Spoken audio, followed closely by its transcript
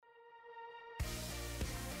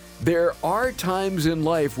There are times in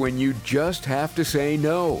life when you just have to say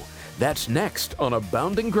no. That's next on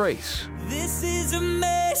Abounding Grace. This is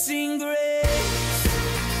amazing grace.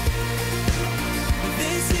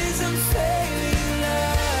 This is unfailing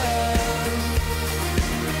love.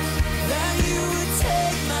 That you would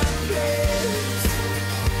take my place.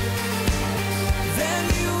 That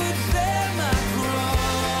you would bear my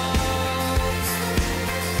cross.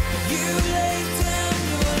 You laid down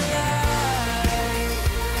your life.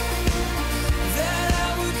 That I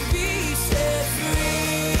would be set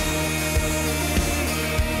free.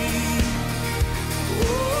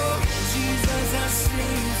 Oh, Jesus, I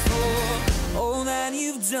sing for all that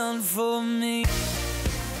you've done for me.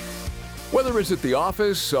 Whether it's at the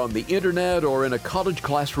office, on the internet, or in a college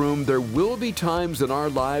classroom, there will be times in our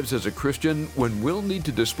lives as a Christian when we'll need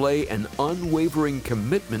to display an unwavering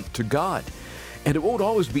commitment to God. And it won't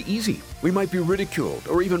always be easy. We might be ridiculed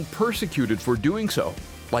or even persecuted for doing so,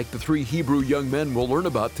 like the 3 Hebrew young men we'll learn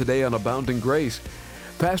about today on Abounding Grace.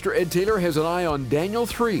 Pastor Ed Taylor has an eye on Daniel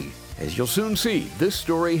 3. As you'll soon see, this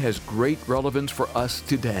story has great relevance for us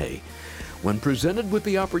today. When presented with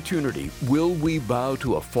the opportunity, will we bow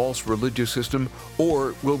to a false religious system,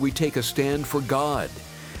 or will we take a stand for God?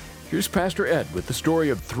 Here's Pastor Ed with the story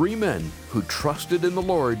of 3 men who trusted in the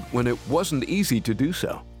Lord when it wasn't easy to do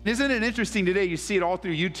so. Isn't it interesting today? You see it all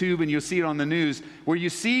through YouTube and you'll see it on the news, where you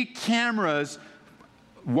see cameras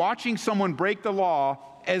watching someone break the law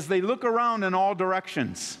as they look around in all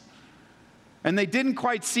directions. And they didn't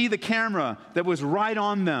quite see the camera that was right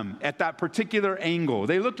on them at that particular angle.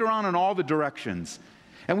 They looked around in all the directions.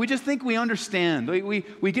 And we just think we understand.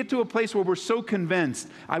 We get to a place where we're so convinced,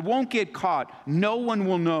 I won't get caught. No one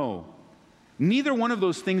will know. Neither one of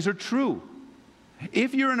those things are true.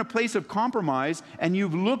 If you're in a place of compromise and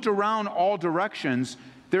you've looked around all directions,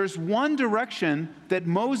 there's one direction that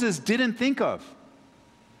Moses didn't think of,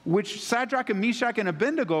 which Shadrach and Meshach and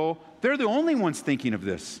Abednego, they're the only ones thinking of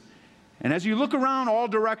this. And as you look around all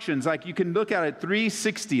directions, like you can look at it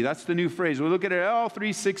 360, that's the new phrase. We look at it all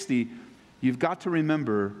 360. You've got to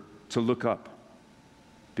remember to look up.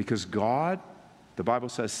 Because God, the Bible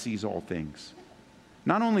says, sees all things.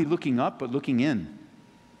 Not only looking up, but looking in.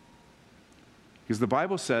 Because the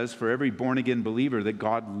Bible says for every born-again believer that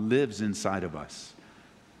God lives inside of us.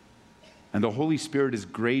 And the Holy Spirit is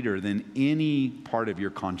greater than any part of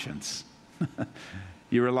your conscience.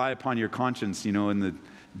 You rely upon your conscience, in the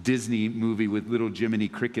Disney movie with little Jiminy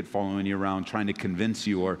Cricket following you around trying to convince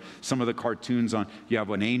you, or some of the cartoons you have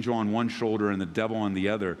an angel on one shoulder and the devil on the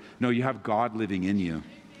other. No, you have God living in you.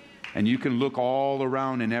 And you can look all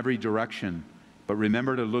around in every direction, but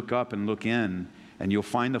remember to look up and look in, and you'll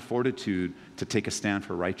find the fortitude to take a stand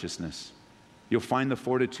for righteousness. You'll find the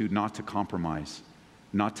fortitude not to compromise,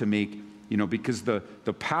 not to make, because the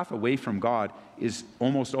path away from God is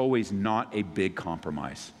almost always not a big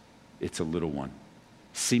compromise. It's a little one.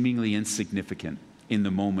 Seemingly insignificant in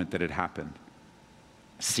the moment that it happened.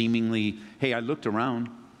 Seemingly, hey, I looked around.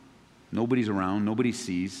 Nobody's around. Nobody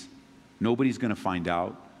sees. Nobody's going to find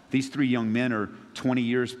out. These 3 young men are 20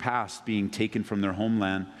 years past being taken from their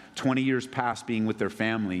homeland, 20 years past being with their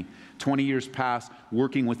family, 20 years past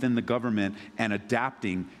working within the government and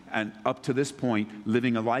adapting, and up to this point,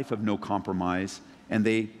 living a life of no compromise. And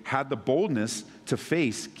they had the boldness to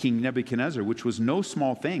face King Nebuchadnezzar, which was no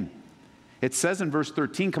small thing. It says in verse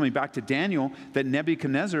 13, coming back to Daniel, that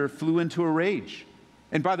Nebuchadnezzar flew into a rage.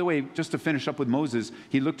 And by the way, just to finish up with Moses,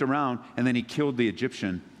 he looked around and then he killed the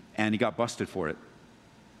Egyptian and he got busted for it.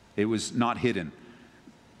 It was not hidden.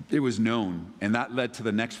 It was known, and that led to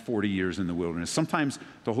the next 40 years in the wilderness. Sometimes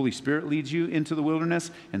the Holy Spirit leads you into the wilderness,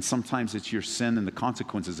 and sometimes it's your sin and the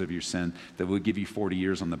consequences of your sin that will give you 40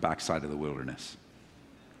 years on the backside of the wilderness.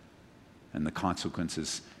 And the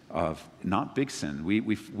consequences of not big sin.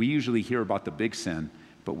 We usually hear about the big sin,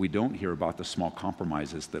 but we don't hear about the small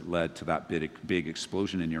compromises that led to that big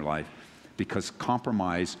explosion in your life, because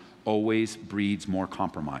compromise always breeds more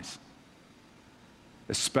compromise.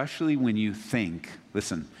 Especially when you think,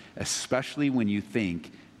 listen, especially when you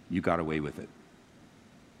think you got away with it.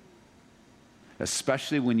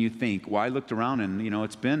 Especially when you think, well, I looked around and,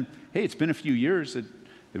 it's been a few years. It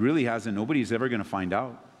really hasn't. Nobody's ever going to find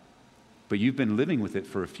out. But you've been living with it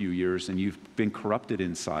for a few years and you've been corrupted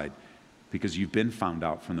inside because you've been found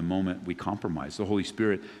out from the moment we compromise. The Holy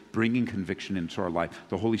Spirit bringing conviction into our life.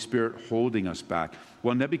 The Holy Spirit holding us back.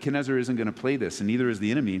 Well, Nebuchadnezzar isn't going to play this, and neither is the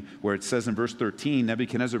enemy, where it says in verse 13,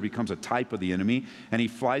 Nebuchadnezzar becomes a type of the enemy, and he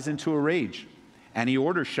flies into a rage. And he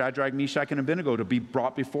orders Shadrach, Meshach, and Abednego to be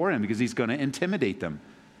brought before him because he's going to intimidate them.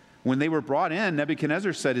 When they were brought in,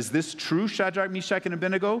 Nebuchadnezzar said, "Is this true, Shadrach, Meshach, and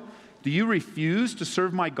Abednego?" Do you refuse to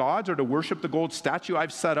serve my gods or to worship the gold statue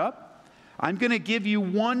I've set up? I'm going to give you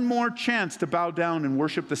one more chance to bow down and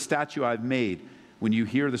worship the statue I've made when you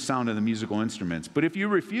hear the sound of the musical instruments. But if you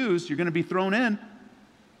refuse, you're going to be thrown in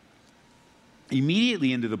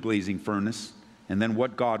immediately into the blazing furnace, and then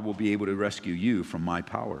what God will be able to rescue you from my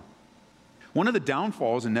power? One of the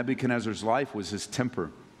downfalls in Nebuchadnezzar's life was his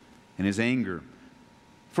temper and his anger.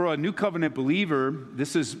 For a New Covenant believer,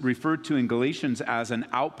 this is referred to in Galatians as an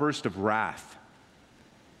outburst of wrath.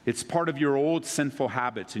 It's part of your old sinful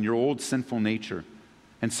habits and your old sinful nature.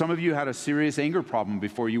 And some of you had a serious anger problem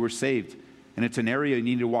before you were saved. And it's an area you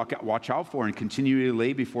need to watch out for and continue to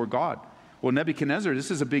lay before God. Well, Nebuchadnezzar,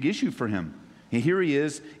 this is a big issue for him. And here he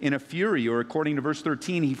is in a fury, or according to verse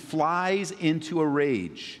 13, he flies into a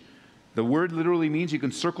rage. The word literally means, you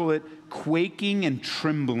can circle it, quaking and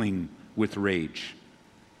trembling with rage.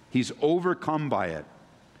 He's overcome by it.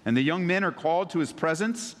 And the young men are called to his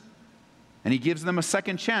presence, and he gives them a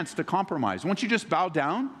second chance to compromise. Won't you just bow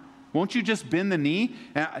down? Won't you just bend the knee?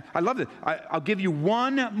 And I love it. I'll give you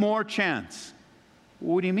one more chance.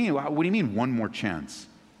 What do you mean? What do you mean, one more chance?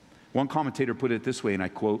 One commentator put it this way, and I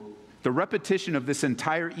quote, "The repetition of this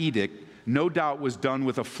entire edict no doubt was done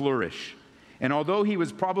with a flourish. And although he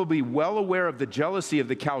was probably well aware of the jealousy of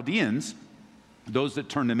the Chaldeans, those that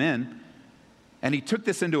turned him in, and he took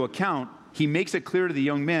this into account, he makes it clear to the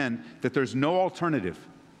young men that there's no alternative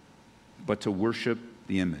but to worship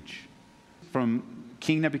the image." From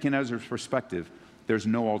King Nebuchadnezzar's perspective, there's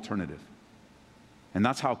no alternative. And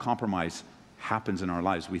that's how compromise happens in our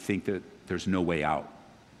lives. We think that there's no way out.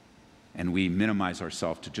 And we minimize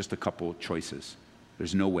ourselves to just a couple choices.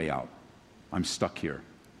 There's no way out. I'm stuck here.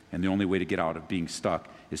 And the only way to get out of being stuck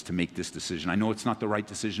is to make this decision. I know it's not the right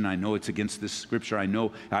decision. I know it's against this scripture. I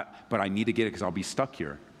know, but I need to get it because I'll be stuck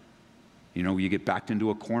here. You know, you get backed into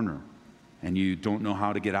a corner and you don't know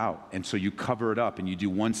how to get out. And so you cover it up and you do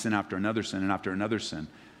one sin after another sin and after another sin.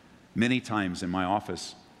 Many times in my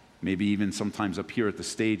office, maybe even sometimes up here at the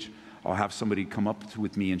stage, I'll have somebody come up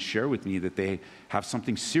with me and share with me that they have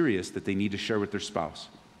something serious that they need to share with their spouse.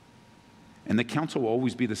 And the counsel will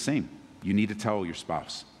always be the same. You need to tell your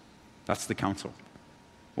spouse. That's the counsel.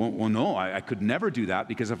 Well, no, I could never do that,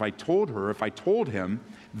 because if I told her, if I told him,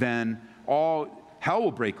 then all hell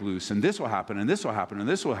will break loose, and this will happen, and this will happen, and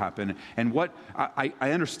this will happen. And what I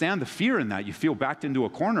understand the fear in that. You feel backed into a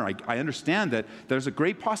corner. I understand that there's a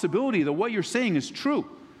great possibility that what you're saying is true.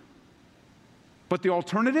 But the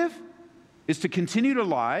alternative is to continue to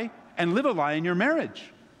lie and live a lie in your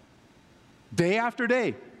marriage. Day after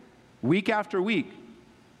day, week after week,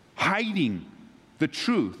 hiding the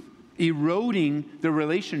truth, eroding the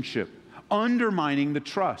relationship, undermining the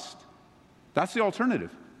trust. That's the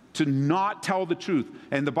alternative, to not tell the truth.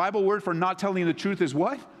 And the Bible word for not telling the truth is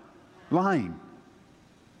what? Lying.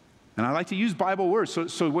 And I like to use Bible words.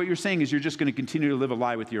 So what you're saying is you're just going to continue to live a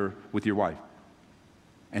lie with your wife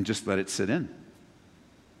and just let it sit in.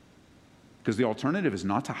 Because the alternative is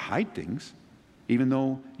not to hide things, even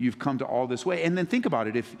though you've come to all this way. And then think about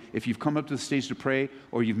it. If you've come up to the stage to pray,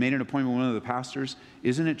 or you've made an appointment with one of the pastors,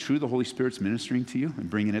 isn't it true the Holy Spirit's ministering to you and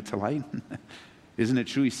bringing it to light? Isn't it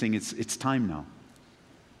true he's saying it's time now?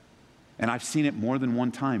 And I've seen it more than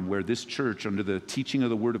one time where this church, under the teaching of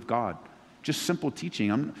the Word of God, just simple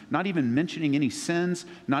teaching. I'm not even mentioning any sins,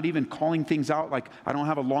 not even calling things out. Like, I don't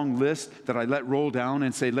have a long list that I let roll down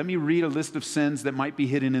and say, let me read a list of sins that might be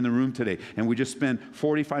hidden in the room today. And we just spend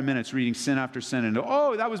 45 minutes reading sin after sin and,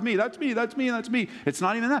 oh, that was me, that's me, that's me, that's me. It's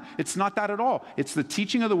not even that. It's not that at all. It's the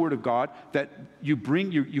teaching of the Word of God that you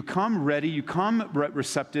bring, you come ready, you come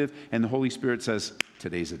receptive, and the Holy Spirit says,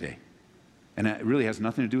 today's the day. And it really has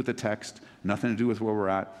nothing to do with the text, nothing to do with where we're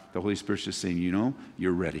at. The Holy Spirit's just saying,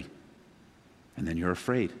 you're ready. And then you're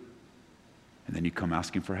afraid. And then you come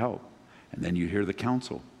asking for help. And then you hear the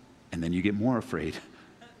counsel. And then you get more afraid.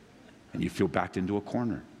 And you feel backed into a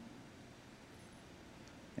corner.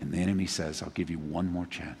 And the enemy says, I'll give you one more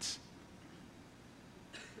chance.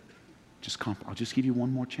 I'll just give you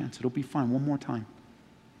one more chance. It'll be fine, one more time.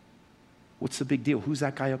 What's the big deal? Who's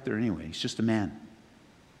that guy up there anyway? He's just a man.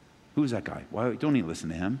 Who's that guy? Why don't you listen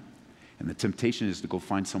to him? And the temptation is to go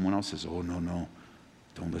find someone else who says, oh, no,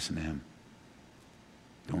 don't listen to him.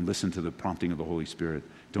 Don't listen to the prompting of the Holy Spirit.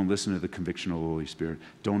 Don't listen to the conviction of the Holy Spirit.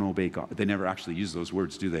 Don't obey God. They never actually use those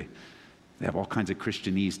words, do they? They have all kinds of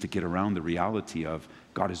Christianese to get around the reality of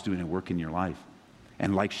God is doing a work in your life.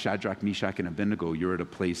 And like Shadrach, Meshach, and Abednego, you're at a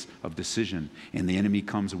place of decision. And the enemy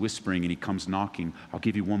comes whispering and he comes knocking. I'll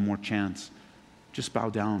give you one more chance. Just bow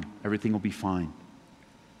down. Everything will be fine.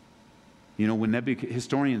 When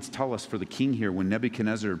historians tell us for the king here, when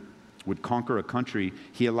Nebuchadnezzar would conquer a country,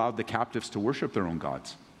 he allowed the captives to worship their own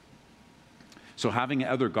gods. So having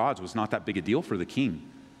other gods was not that big a deal for the king.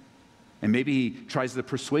 And maybe he tries to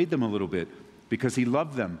persuade them a little bit because he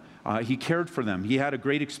loved them. He cared for them. He had a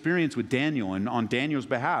great experience with Daniel, and on Daniel's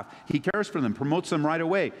behalf, he cares for them, promotes them right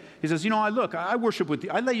away. He says, I worship with you.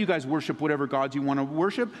 I let you guys worship whatever gods you want to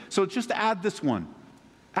worship, so just add this one.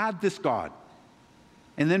 Add this God.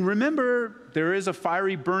 And then remember, there is a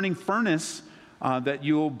fiery burning furnace that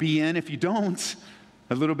you'll be in if you don't.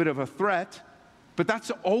 A little bit of a threat. But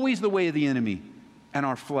that's always the way of the enemy and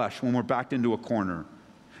our flesh when we're backed into a corner.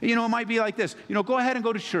 It might be like this. Go ahead and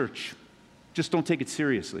go to church. Just don't take it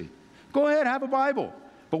seriously. Go ahead, have a Bible.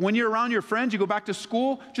 But when you're around your friends, you go back to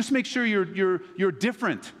school, just make sure you're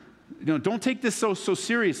different. Don't take this so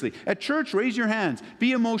seriously. At church, raise your hands.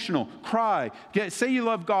 Be emotional. Cry. Say you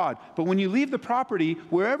love God. But when you leave the property,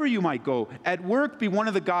 wherever you might go, at work, be one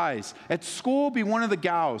of the guys. At school, be one of the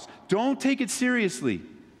gals. Don't take it seriously.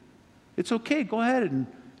 It's okay. Go ahead and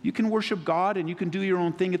you can worship God and you can do your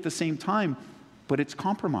own thing at the same time. But it's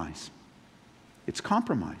compromise. It's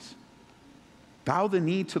compromise. Bow the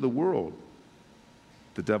knee to the world,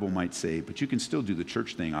 the devil might say, but you can still do the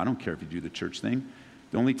church thing. I don't care if you do the church thing.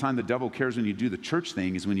 The only time the devil cares when you do the church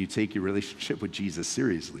thing is when you take your relationship with Jesus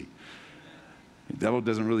seriously. The devil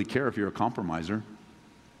doesn't really care if you're a compromiser.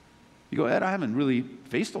 You go, Ed, I haven't really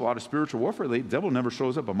faced a lot of spiritual warfare lately. The devil never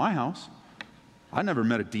shows up at my house. I never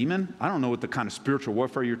met a demon. I don't know what the kind of spiritual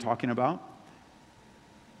warfare you're talking about.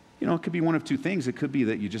 It could be one of two things. It could be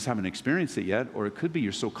that you just haven't experienced it yet, or it could be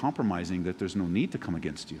you're so compromising that there's no need to come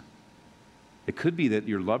against you. It could be that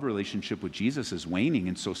your love relationship with Jesus is waning,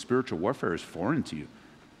 and so spiritual warfare is foreign to you.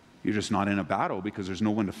 You're just not in a battle because there's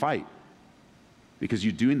no one to fight. Because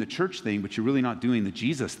you're doing the church thing, but you're really not doing the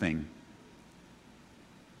Jesus thing.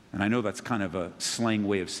 And I know that's kind of a slang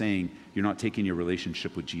way of saying you're not taking your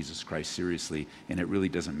relationship with Jesus Christ seriously, and it really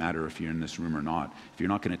doesn't matter if you're in this room or not. If you're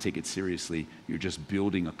not going to take it seriously, you're just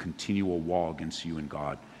building a continual wall against you and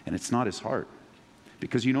God. And it's not his heart.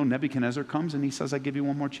 Because Nebuchadnezzar comes and he says, I give you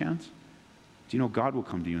one more chance. Do you know God will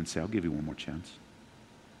come to you and say, I'll give you one more chance.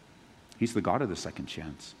 He's the God of the second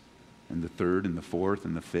chance, and the third, and the fourth,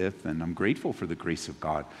 and the fifth. And I'm grateful for the grace of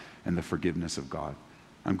God and the forgiveness of God.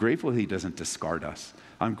 I'm grateful that he doesn't discard us.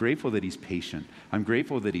 I'm grateful that he's patient. I'm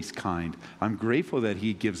grateful that he's kind. I'm grateful that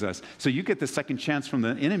he gives us. So you get the second chance from the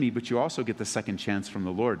enemy, but you also get the second chance from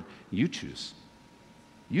the Lord. You choose.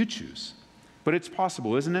 You choose. But it's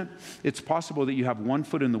possible, isn't it? It's possible that you have one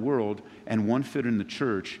foot in the world and one foot in the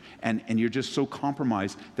church, and you're just so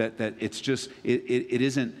compromised that it's just, it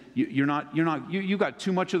isn't, you got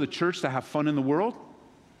too much of the church to have fun in the world.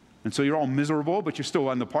 And so you're all miserable, but you're still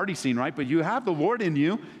on the party scene, right? But you have the Lord in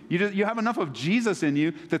you. You have enough of Jesus in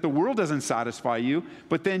you that the world doesn't satisfy you.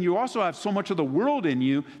 But then you also have so much of the world in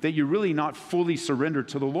you that you're really not fully surrendered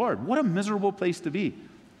to the Lord. What a miserable place to be.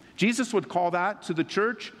 Jesus would call that to the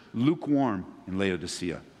church lukewarm in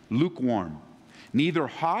Laodicea. Lukewarm. Neither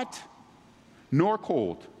hot nor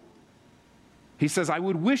cold. He says, I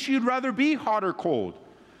would wish you'd rather be hot or cold.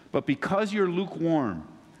 But because you're lukewarm,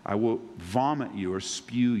 I will vomit you or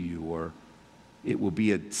spew you, or it will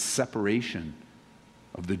be a separation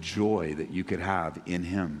of the joy that you could have in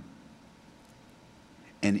him.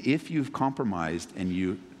 And if you've compromised and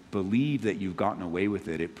you believe that you've gotten away with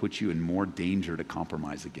it, it puts you in more danger to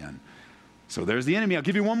compromise again. So there's the enemy. I'll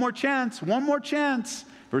give you one more chance. One more chance.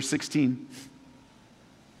 Verse 16.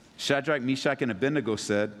 Shadrach, Meshach, and Abednego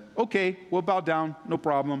said, okay, we'll bow down. No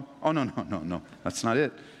problem. Oh, no. That's not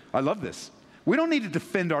it. I love this. We don't need to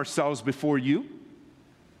defend ourselves before you,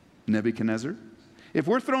 Nebuchadnezzar. If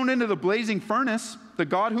we're thrown into the blazing furnace, the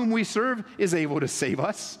God whom we serve is able to save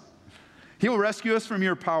us. He will rescue us from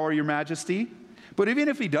your power, your majesty. But even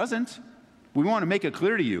if he doesn't, we want to make it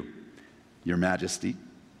clear to you, your majesty,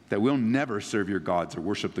 that we'll never serve your gods or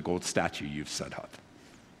worship the gold statue you've set up.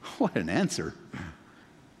 What an answer.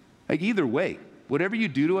 Like either way, whatever you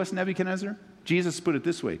do to us, Nebuchadnezzar, Jesus put it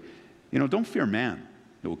this way, don't fear man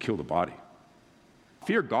that will kill the body.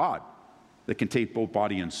 Fear God that can take both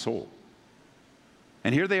body and soul.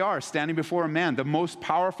 And here they are standing before a man, the most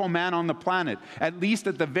powerful man on the planet, at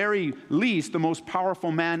the very least, the most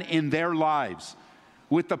powerful man in their lives,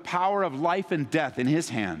 with the power of life and death in his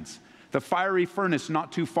hands, the fiery furnace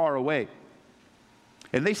not too far away.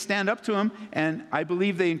 And they stand up to him, and I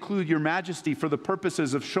believe they include your majesty for the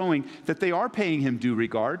purposes of showing that they are paying him due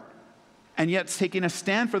regard, and yet taking a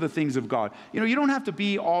stand for the things of God. You don't have to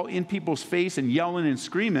be all in people's face and yelling and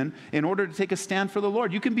screaming in order to take a stand for the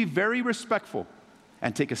Lord. You can be very respectful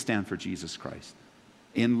and take a stand for Jesus Christ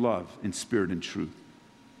in love, in spirit, and truth.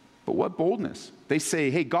 But what boldness. They say,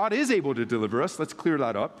 hey, God is able to deliver us. Let's clear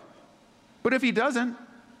that up. But if he doesn't,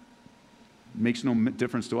 makes no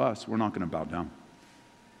difference to us. We're not going to bow down.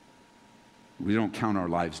 We don't count our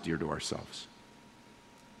lives dear to ourselves.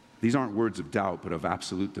 These aren't words of doubt, but of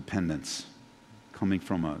absolute dependence coming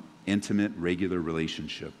from an intimate, regular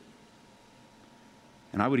relationship.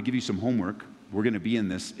 And I would give you some homework. We're going to be in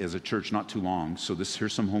this as a church not too long, so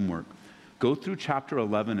here's some homework. Go through chapter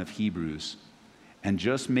 11 of Hebrews and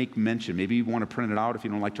just make mention. Maybe you want to print it out if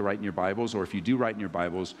you don't like to write in your Bibles, or if you do write in your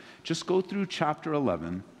Bibles, just go through chapter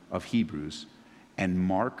 11 of Hebrews and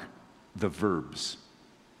mark the verbs,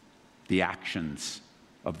 the actions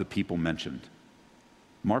of the people mentioned.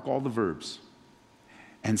 Mark all the verbs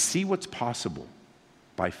and see what's possible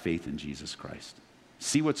by faith in Jesus Christ.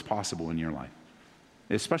 See what's possible in your life,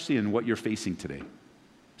 especially in what you're facing today.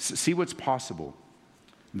 See what's possible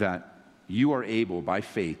that you are able by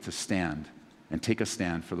faith to stand and take a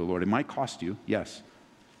stand for the Lord. It might cost you, yes.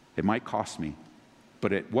 It might cost me.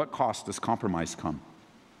 But at what cost does compromise come?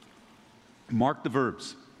 Mark the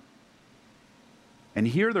verbs. And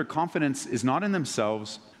here their confidence is not in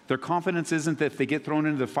themselves. Their confidence isn't that if they get thrown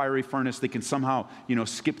into the fiery furnace, they can somehow,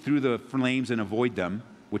 skip through the flames and avoid them,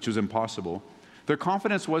 which was impossible. Their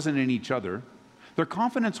confidence wasn't in each other. Their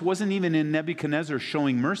confidence wasn't even in Nebuchadnezzar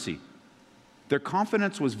showing mercy. Their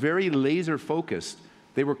confidence was very laser focused.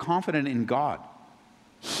 They were confident in God.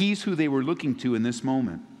 He's who they were looking to in this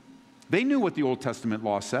moment. They knew what the Old Testament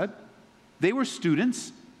law said. They were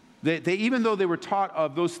students. They even though they were taught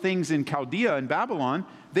of those things in Chaldea and Babylon,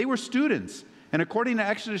 they were students. And according to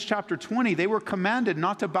Exodus chapter 20, they were commanded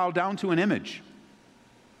not to bow down to an image.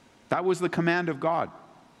 That was the command of God.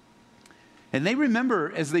 And they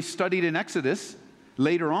remember, as they studied in Exodus,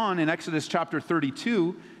 later on in Exodus chapter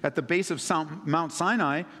 32, at the base of Mount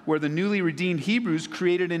Sinai, where the newly redeemed Hebrews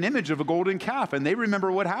created an image of a golden calf, and they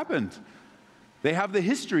remember what happened. They have the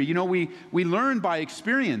history. We learn by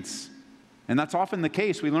experience, and that's often the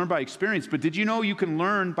case. We learn by experience, but did you know you can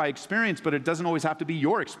learn by experience, but it doesn't always have to be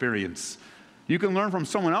your experience. You can learn from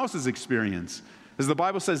someone else's experience. As the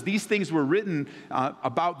Bible says, these things were written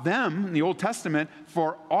about them in the Old Testament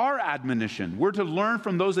for our admonition. We're to learn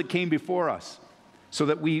from those that came before us so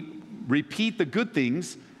that we repeat the good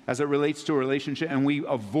things as it relates to a relationship and we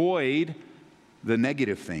avoid the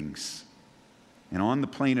negative things. And on the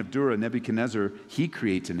plain of Dura, Nebuchadnezzar, he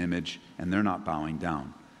creates an image and they're not bowing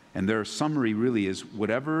down. And their summary really is,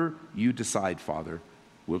 whatever you decide, Father,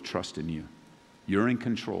 we'll trust in you. You're in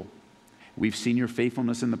control. We've seen your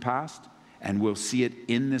faithfulness in the past, and we'll see it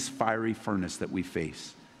in this fiery furnace that we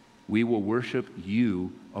face. We will worship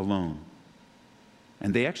you alone.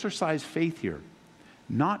 And they exercise faith here.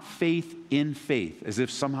 Not faith in faith, as if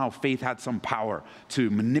somehow faith had some power to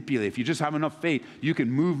manipulate. If you just have enough faith, you can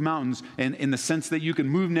move mountains, and in the sense that you can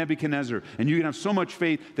move Nebuchadnezzar, and you can have so much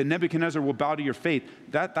faith that Nebuchadnezzar will bow to your faith.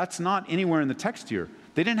 That's not anywhere in the text here.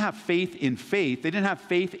 They didn't have faith in faith. They didn't have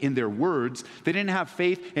faith in their words. They didn't have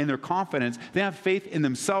faith in their confidence. They didn't have faith in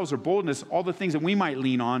themselves or boldness, all the things that we might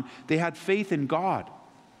lean on. They had faith in God.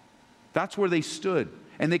 That's where they stood.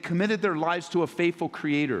 And they committed their lives to a faithful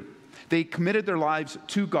Creator. They committed their lives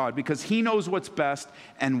to God because He knows what's best,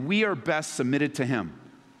 and we are best submitted to Him.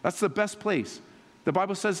 That's the best place. The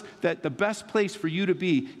Bible says that the best place for you to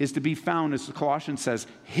be is to be found, as Colossians says,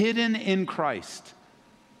 hidden in Christ.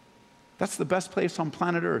 That's the best place on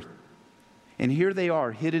planet Earth. And here they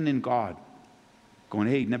are, hidden in God, going,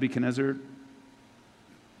 hey, Nebuchadnezzar,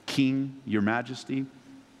 King, Your Majesty,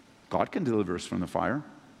 God can deliver us from the fire.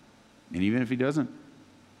 And even if He doesn't,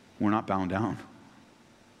 we're not bound down.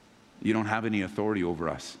 You don't have any authority over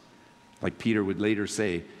us. Like Peter would later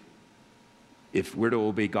say, if we're to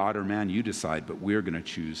obey God or man, you decide, but we're going to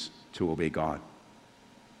choose to obey God.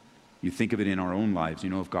 You think of it in our own lives.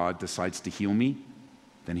 If God decides to heal me,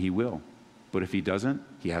 then He will. But if He doesn't,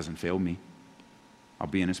 He hasn't failed me. I'll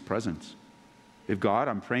be in His presence.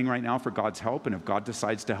 I'm praying right now for God's help, and if God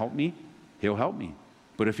decides to help me, He'll help me.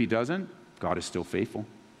 But if He doesn't, God is still faithful.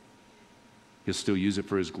 He'll still use it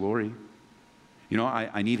for His glory.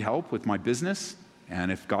 I need help with my business,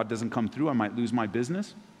 and if God doesn't come through, I might lose my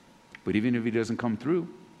business. But even if He doesn't come through,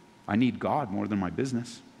 I need God more than my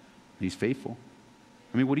business. He's faithful.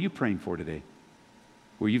 What are you praying for today?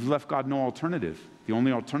 Where you've left God no alternative. The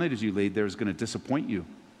only alternatives you laid there is going to disappoint you.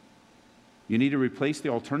 You need to replace the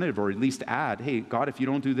alternative, or at least add, hey, God, if you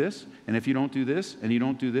don't do this, and if you don't do this, and you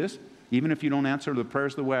don't do this, even if you don't answer the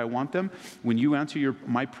prayers the way I want them, when you answer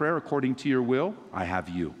my prayer according to your will, I have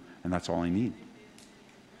you, and that's all I need.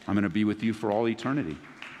 I'm going to be with you for all eternity.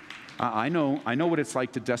 I know what it's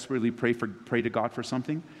like to desperately pray to God for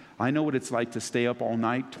something. I know what it's like to stay up all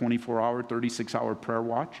night, 24-hour, 36-hour prayer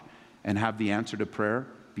watch, and have the answer to prayer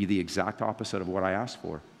be the exact opposite of what I asked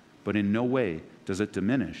for. But in no way does it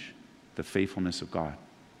diminish the faithfulness of God.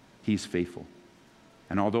 He's faithful.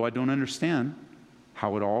 And although I don't understand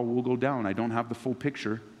how it all will go down, I don't have the full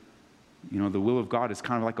picture. You know, the will of God is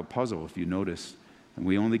kind of like a puzzle, if you notice. And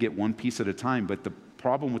we only get one piece at a time. But the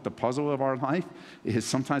problem with the puzzle of our life is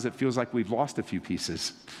sometimes it feels like we've lost a few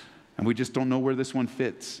pieces. And we just don't know where this one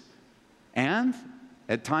fits. And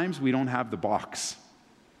at times we don't have the box.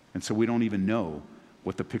 And so we don't even know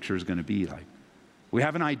what the picture is going to be like. We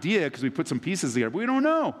have an idea because we put some pieces together, but we don't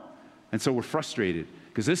know. And so we're frustrated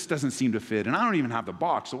because this doesn't seem to fit. And I don't even have the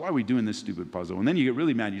box, so why are we doing this stupid puzzle? And then you get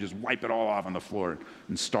really mad, you just wipe it all off on the floor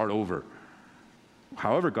and start over.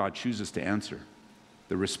 However God chooses to answer,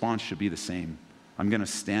 the response should be the same. I'm going to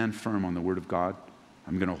stand firm on the Word of God.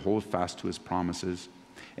 I'm going to hold fast to His promises.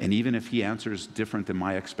 And even if He answers different than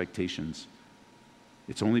my expectations,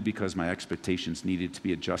 it's only because my expectations needed to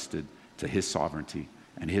be adjusted to His sovereignty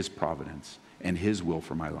and His providence and His will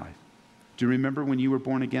for my life. Do you remember when you were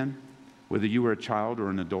born again? Whether you were a child or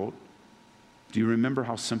an adult? Do you remember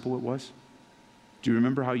how simple it was? Do you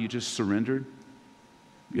remember how you just surrendered?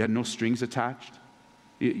 You had no strings attached.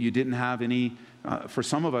 You didn't have any, for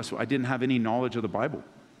some of us, I didn't have any knowledge of the Bible.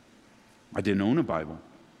 I didn't own a Bible.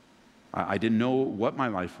 I didn't know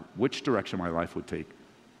which direction my life would take.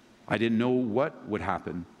 I didn't know what would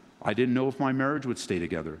happen. I didn't know if my marriage would stay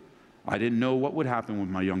together. I didn't know what would happen with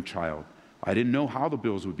my young child. I didn't know how the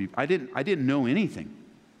bills would be. I didn't know anything.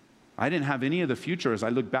 I didn't have any of the future. As I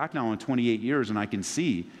look back now on 28 years and I can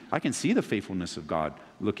see the faithfulness of God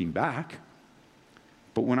looking back.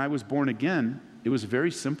 But when I was born again, it was very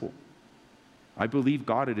simple. I believed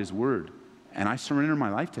God at His word, and I surrendered my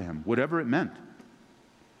life to Him, whatever it meant.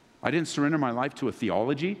 I didn't surrender my life to a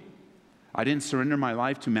theology. I didn't surrender my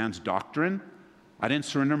life to man's doctrine. I didn't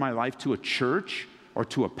surrender my life to a church or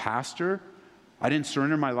to a pastor. I didn't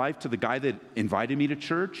surrender my life to the guy that invited me to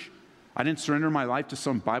church. I didn't surrender my life to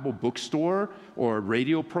some Bible bookstore or a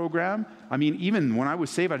radio program. I mean, even when I was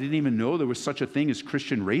saved, I didn't even know there was such a thing as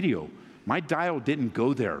Christian radio. My dial didn't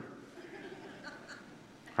go there.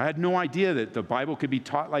 I had no idea that the Bible could be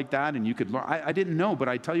taught like that and you could learn. I didn't know, but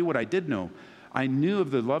I tell you what I did know. I knew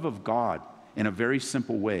of the love of God in a very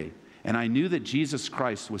simple way. And I knew that Jesus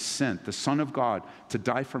Christ was sent, the Son of God, to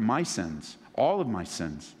die for my sins, all of my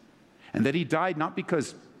sins. And that He died not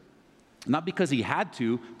because He had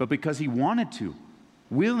to, but because He wanted to,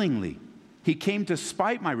 willingly. He came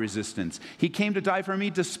despite my resistance. He came to die for me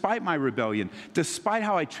despite my rebellion, despite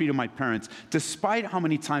how I treated my parents, despite how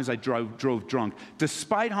many times I drove drunk,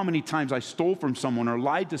 despite how many times I stole from someone or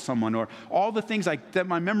lied to someone, or all the things that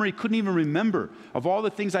my memory couldn't even remember, of all the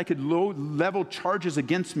things I could level charges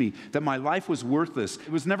against me, that my life was worthless. It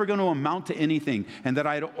was never going to amount to anything, and that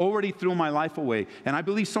I had already thrown my life away. And I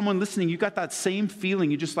believe someone listening, you got that same feeling.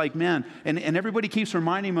 You're just like, man, and everybody keeps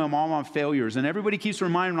reminding me of all my failures, and everybody keeps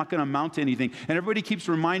reminding me I'm not going to amount to anything. And everybody keeps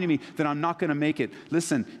reminding me that I'm not going to make it.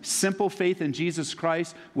 Listen, simple faith in Jesus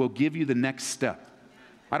Christ will give you the next step.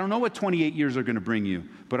 I don't know what 28 years are going to bring you,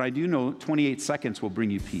 but I do know 28 seconds will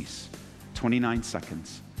bring you peace. 29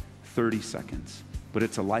 seconds, 30 seconds. But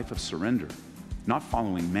it's a life of surrender, not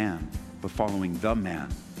following man, but following the man,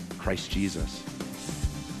 Christ Jesus.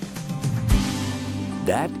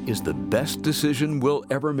 That is the best decision we'll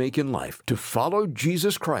ever make in life, to follow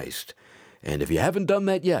Jesus Christ. And if you haven't done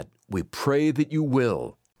that yet, we pray that you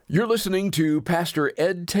will. You're listening to Pastor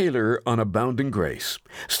Ed Taylor on Abounding Grace.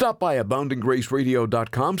 Stop by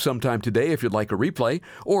AboundingGraceRadio.com sometime today if you'd like a replay,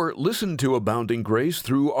 or listen to Abounding Grace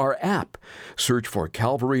through our app. Search for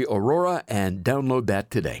Calvary Aurora and download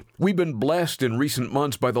that today. We've been blessed in recent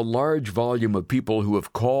months by the large volume of people who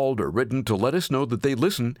have called or written to let us know that they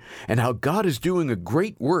listen and how God is doing a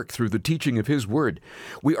great work through the teaching of His Word.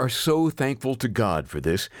 We are so thankful to God for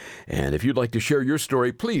this. And if you'd like to share your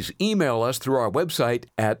story, please email us through our website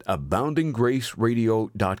at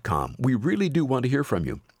AboundingGraceRadio.com. We really do want to hear from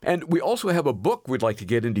you. And we also have a book we'd like to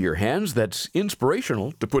get into your hands that's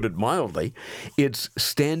inspirational, to put it mildly. It's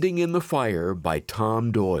Standing in the Fire by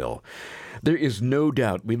Tom Doyle. There is no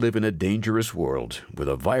doubt we live in a dangerous world with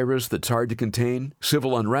a virus that's hard to contain,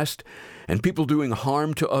 civil unrest, and people doing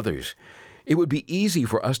harm to others. It would be easy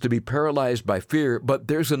for us to be paralyzed by fear, but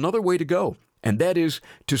there's another way to go, and that is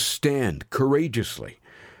to stand courageously.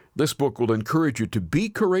 This book will encourage you to be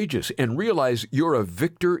courageous and realize you're a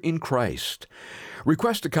victor in Christ.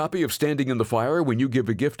 Request a copy of Standing in the Fire when you give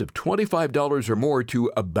a gift of $25 or more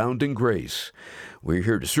to Abounding Grace. We're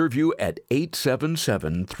here to serve you at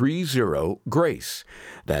 877-30-GRACE.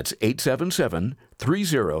 That's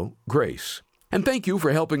 877-30-GRACE. And thank you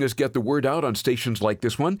for helping us get the word out on stations like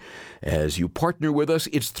this one. As you partner with us,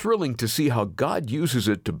 it's thrilling to see how God uses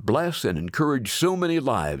it to bless and encourage so many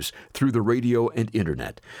lives through the radio and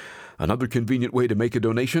internet. Another convenient way to make a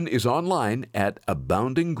donation is online at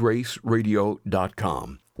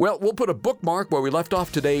aboundinggraceradio.com. Well, we'll put a bookmark where we left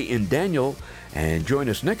off today in Daniel, and join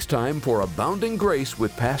us next time for Abounding Grace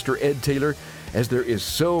with Pastor Ed Taylor, as there is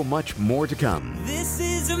so much more to come. This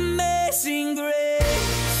is amazing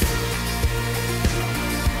grace.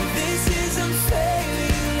 This is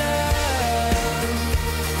unfailing love.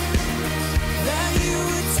 That you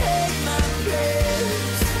would take my place.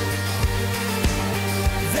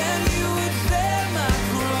 That you would bear my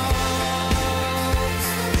cross.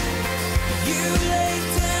 You laid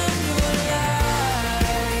down your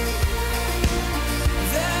life.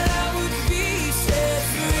 That I would be set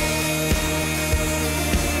free.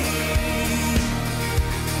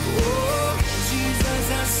 Oh, Jesus,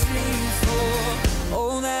 I sing for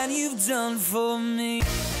all that you've done for me.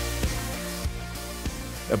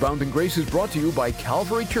 Abounding Grace is brought to you by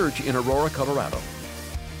Calvary Church in Aurora, Colorado.